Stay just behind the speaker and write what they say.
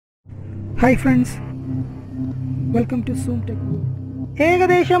Hi friends, welcome to Zoom Tech World.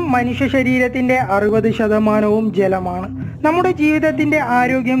 ഏകദേശം മനുഷ്യ ശരീരത്തിന്റെ 60% ജലമാണ്. നമ്മുടെ ജീവിതത്തിന്റെ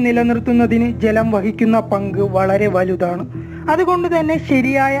ആരോഗ്യം നിലനിർത്തുന്നതിന് ജലം വഹിക്കുന്ന പങ്ക് വളരെ വലുതാണ്. അതുകൊണ്ട് തന്നെ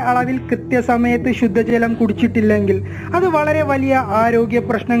ശരിയായ അളവിൽ കൃത്യസമയത്ത് ശുദ്ധജലം കുടിച്ചിട്ടില്ലെങ്കിൽ അത് വളരെ വലിയ ആരോഗ്യ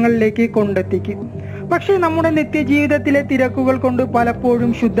പ്രശ്നങ്ങളിലേക്ക് കൊണ്ടെത്തിക്കും. പക്ഷേ നമ്മുടെ നിത്യജീവിതത്തിലെ തിരക്കുകൾ കൊണ്ട്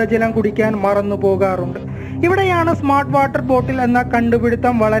പലപ്പോഴും ശുദ്ധജലം കുടിക്കാൻ മറന്നു പോകാറുണ്ട്. ഇവിടെയാണ് സ്മാർട്ട് വാട്ടർ ബോട്ടിൽ എന്ന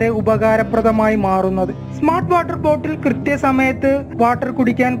കണ്ടുപിടുത്തം വളരെ ഉപകാരപ്രദമായി മാറുന്നത്. സ്മാർട്ട് വാട്ടർ ബോട്ടിൽ കൃത്യസമയത്ത് വാട്ടർ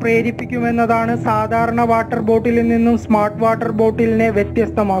കുടിക്കാൻ പ്രേരിപ്പിക്കുമെന്നതാണ് സാധാരണ വാട്ടർ ബോട്ടിലിൽ നിന്നും സ്മാർട്ട് വാട്ടർ ബോട്ടിലിനെ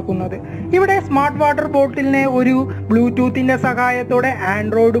വ്യത്യസ്തമാക്കുന്നത്. ഇവിടെ സ്മാർട്ട് വാട്ടർ ബോട്ടിലിനെ ഒരു ബ്ലൂടൂത്തിന്റെ സഹായത്തോടെ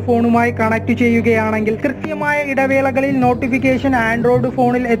ആൻഡ്രോയിഡ് ഫോണുമായി കണക്ട് ചെയ്യുകയാണെങ്കിൽ കൃത്യമായ ഇടവേളകളിൽ നോട്ടിഫിക്കേഷൻ ആൻഡ്രോയിഡ്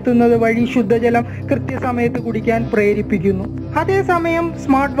ഫോണിൽ എത്തുന്നത് വഴി ശുദ്ധജലം കൃത്യസമയത്ത് കുടിക്കാൻ പ്രേരിപ്പിക്കുന്നു. അതേസമയം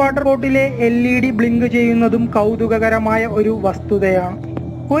സ്മാർട്ട് വാട്ടർ ബോട്ടിലെ LED ബ്ലിങ്ക് ചെയ്യുന്നതും കൗതുകകരമായ ഒരു വസ്തുതയാണ്.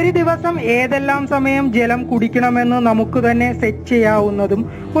 ഒരു ദിവസം ഏതെല്ലാം സമയം ജലം കുടിക്കണമെന്ന് നമുക്ക് തന്നെ സെറ്റ് ചെയ്യാവുന്നതും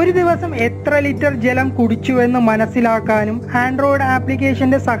ഒരു ദിവസം എത്ര ലിറ്റർ ജലം കുടിച്ചുവെന്ന് മനസ്സിലാക്കാനും ആൻഡ്രോയിഡ്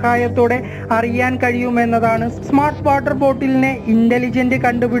ആപ്ലിക്കേഷന്റെ സഹായത്തോടെ അറിയാൻ കഴിയുമെന്നതാണ് സ്മാർട്ട് വാട്ടർ ബോട്ടിലിനെ ഇന്റലിജന്റ്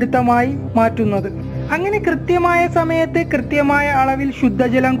കണ്ടുപിടുത്തമായി മാറ്റുന്നത്. അങ്ങനെ കൃത്യമായ സമയത്ത് കൃത്യമായ അളവിൽ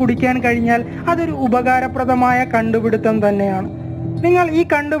ശുദ്ധജലം കുടിക്കാൻ കഴിഞ്ഞാൽ അതൊരു ഉപകാരപ്രദമായ കണ്ടുപിടുത്തം തന്നെയാണ്. നിങ്ങൾ ഈ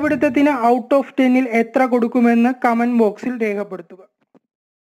കണ്ടുപിടുത്തത്തിന് ഔട്ട് ഓഫ് 10 എത്ര കൊടുക്കുമെന്ന് കമന്റ് ബോക്സിൽ രേഖപ്പെടുത്തുക.